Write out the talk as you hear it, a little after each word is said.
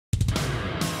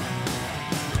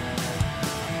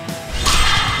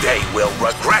They will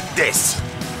regret this.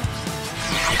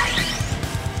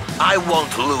 I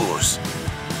won't lose.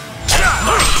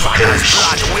 My father's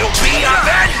blood will be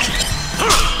avenged!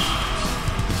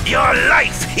 Your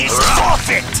life is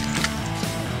forfeit!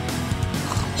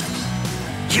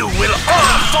 You will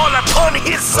all fall upon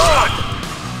his sword!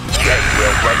 They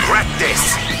will regret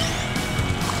this!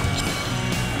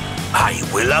 I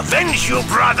will avenge you,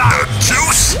 brother! The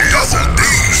juice doesn't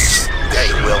ease!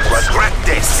 They will regret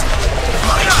this!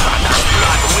 My father's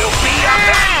blood will be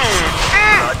avenged!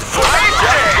 Blood for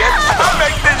vengeance! I'll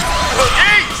make this look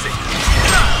easy!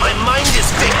 My mind is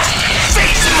fixed!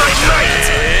 Face my might!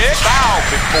 Bow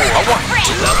before I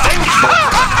will avenge you!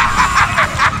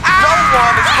 no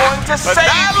one is going to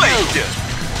save you!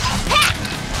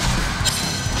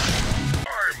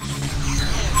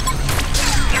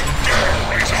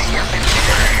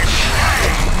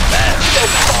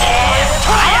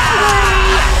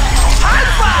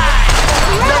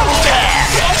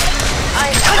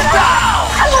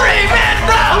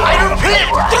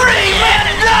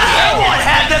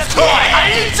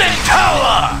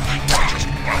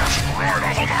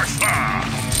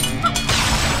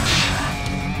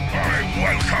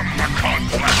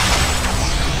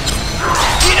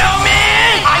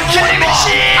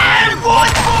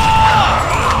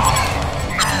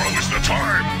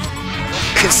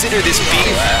 Consider this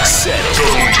being settled.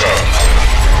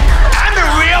 I'm the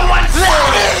real one!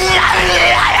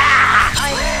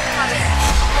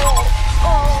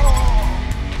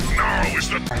 Now is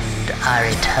the And are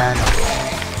eternal.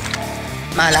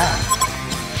 My love.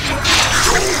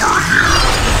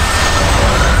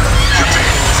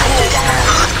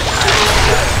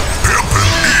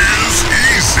 pimpin' is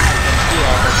easy.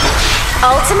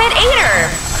 Ultimate Eater!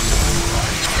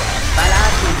 My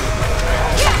love.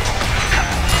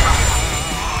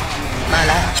 My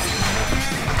love.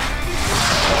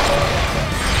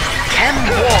 Can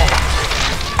walk.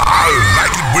 I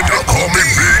like it when they call me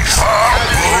Big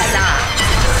Papa.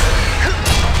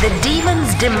 The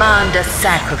demons demand a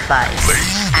sacrifice,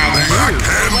 and you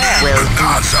will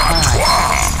be fine.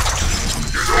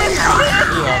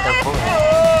 Hear the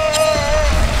voice.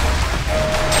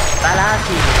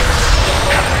 Balaki.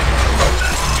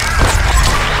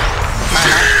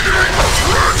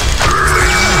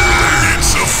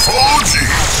 It's a Fuji.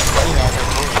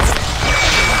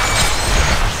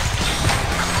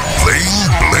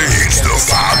 Flame blades the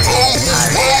 501.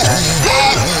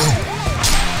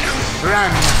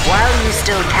 Run while you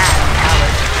still can,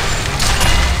 coward.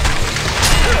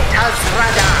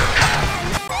 Tazrada.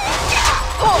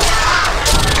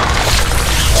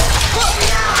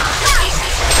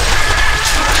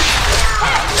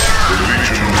 The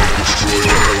Legion will destroy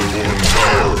the Hellborn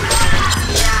Tower.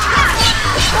 The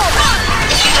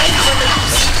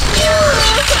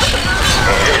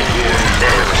Hellborn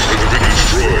barracks has been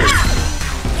destroyed.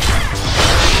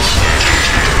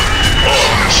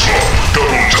 Onslaught,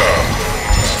 double tap.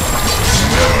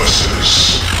 Nemesis.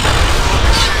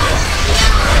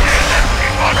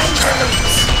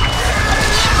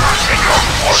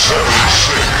 Seven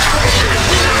sick.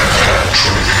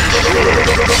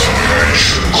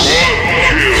 Dominations. Quad kill.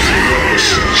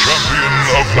 Nemesis. Champion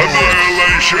of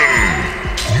Annihilation.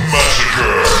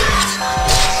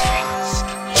 Massacre.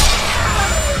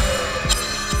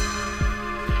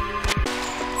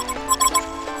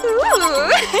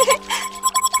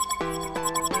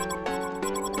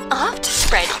 Off to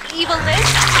spread evilness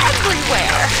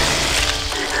everywhere.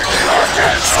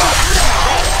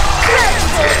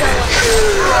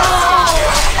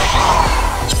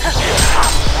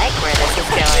 Like where this is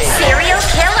going. Serial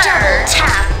killer. Double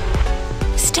tap.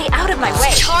 Stay out of my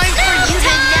way. Time for you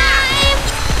to nap.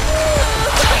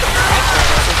 Like where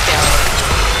this is going.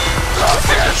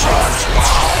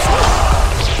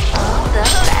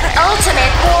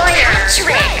 Ultimate warrior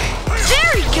trick.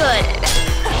 Very good.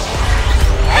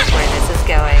 Like where this is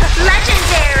going.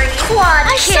 Legendary quad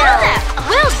kill. I saw that.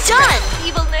 Well done.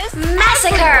 Evilness.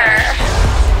 Massacre.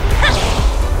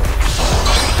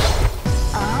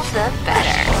 All the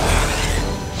better.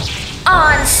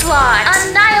 Onslaught.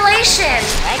 Annihilation.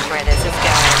 Like where this is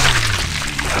going.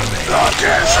 The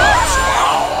desert.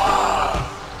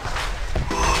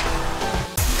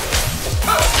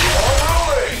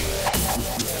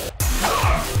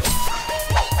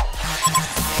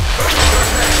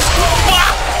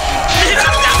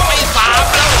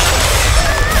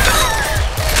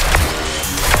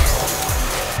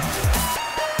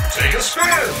 Take a spin!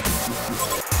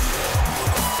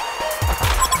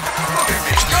 Look at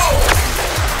me go!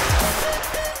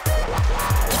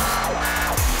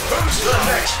 Who's the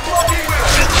next lucky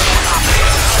winner?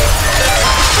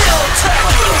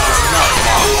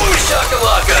 Ooh,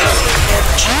 shakalaka!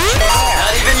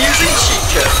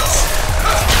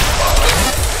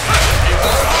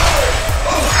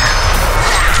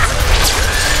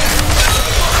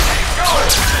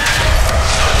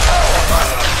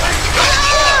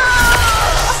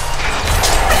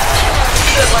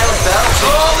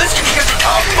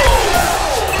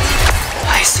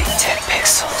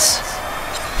 pixels.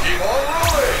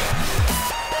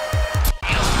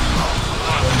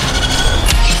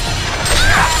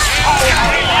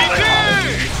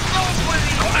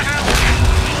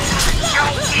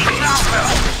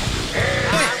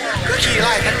ขี่ไ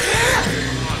ล่กัน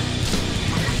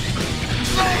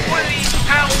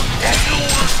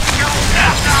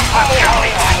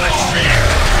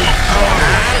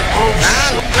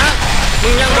นะมึ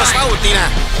งยังบ่เศร้าตีนะ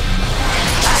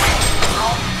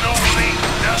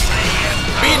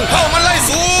ปีนเข้ามันเลย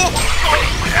สู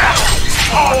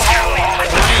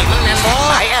มันแน่นบอ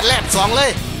ไอแอดแลบ2เล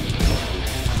ย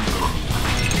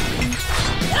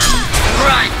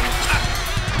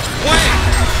เว้ย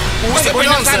กูเสียไป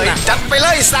น้องเสยจัดไปเล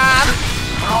ย3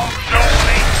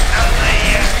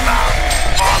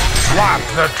 Swap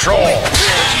the troll.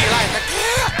 ขี่ไล่กัน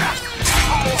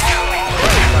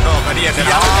กระโดดกระเดียด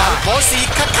ยาวกันโบสี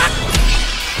คัก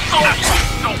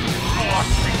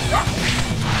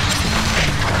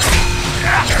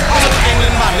เงิ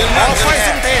นบาทเงินบาทไฟ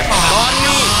สุนเทพตอน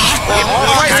นี้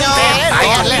ไฟสุนเทพตาย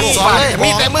กันแล้ว2เลยมี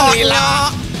แต่มึงนี่ละ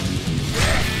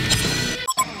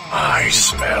I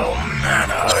smell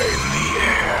mana in the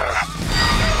air.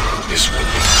 This will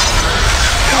be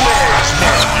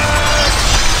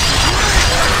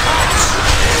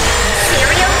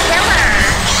Serial killer.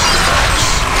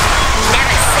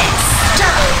 Nemesis.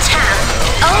 Double tap.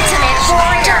 Ultimate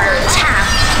warrior. Double tap.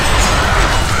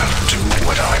 do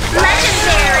what I want.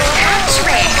 Legendary hat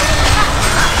trick.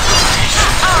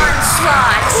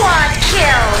 Onslaught. Quad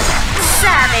kill.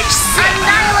 Savage.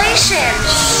 Annihilation.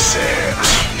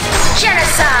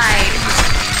 Genocide.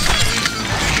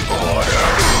 Order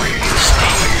is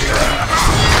clear.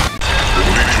 The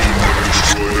Legion will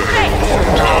destroy the HoN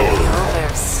tower.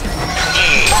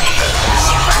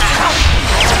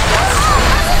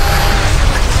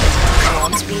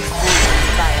 Won't be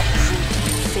fooled by a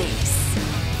pretty face.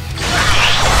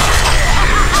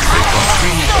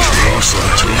 Close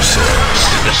unto souls.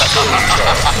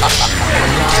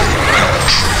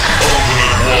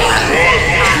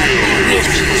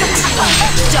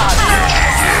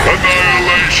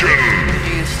 Annihilation! Do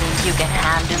you think you can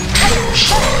handle me?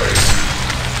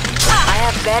 I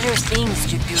have better things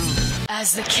to do.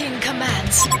 As the king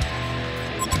commands.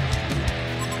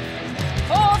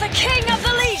 For the king of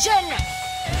the Legion!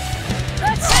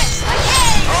 Protect the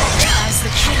king! As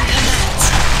the king commands.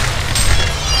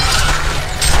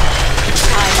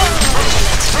 I will rule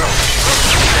it.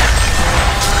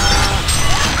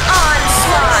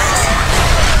 Onslaught.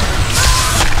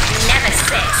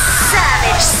 Nemesis.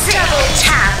 Savage. Double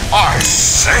tap. I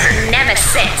say!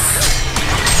 Nemesis.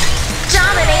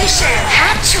 Domination.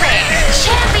 Hat trick.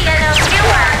 Champion of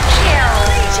Newerth. Kill.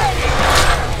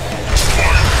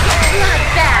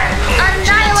 Bloodbath.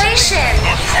 Annihilation.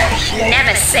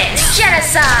 Nemesis.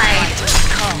 Genocide.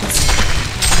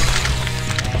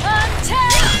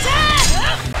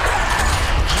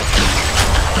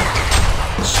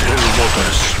 Still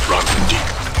waters run deep.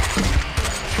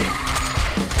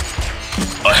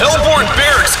 A Hellborn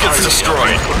barracks gets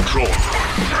destroyed. Control.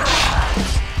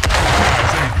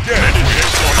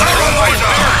 A Hellborn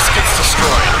barracks gets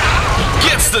destroyed.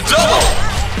 Gets the double.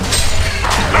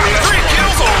 3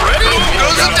 kills already?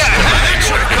 Goes the dash.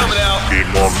 Trick coming out. Be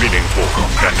more meaningful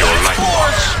than your life. 4.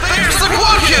 There's the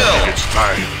quad kill. It's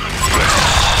time.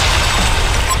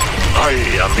 I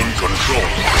am in control.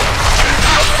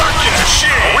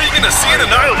 Are we gonna see an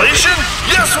annihilation?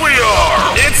 Yes, we are.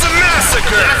 It's a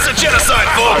massacre. That's a genocide,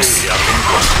 I folks. am in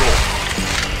control.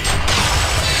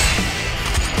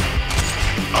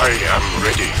 I am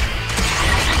ready.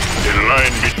 The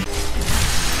line between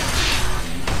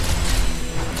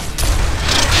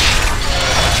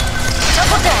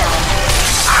Double down.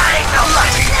 I am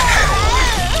bloody hell.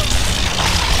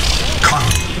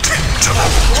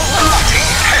 Contemptible. Bloody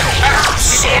hell.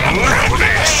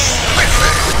 Absolutely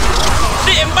slipping.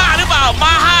 นี่เอ็มบ้าหรือเปล่าม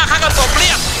า5ข้าก็ตบเรี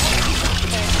ยบ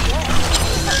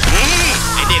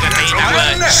ไอ้นี่ก็ตีหนักเล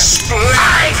ย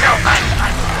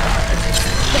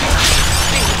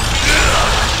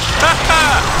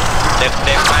เ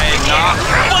ด็กๆไปเนาะ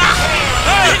ว้าเ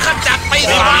ฮ้ยขจัดไป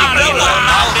สิบ้าแล้วเหรอ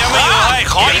เดี๋ยวไม่อยู่ให้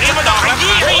ขออีกนิดมันต้องข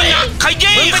ยี้ข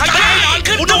ยี้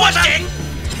ขึ้นตัวเจ๋ง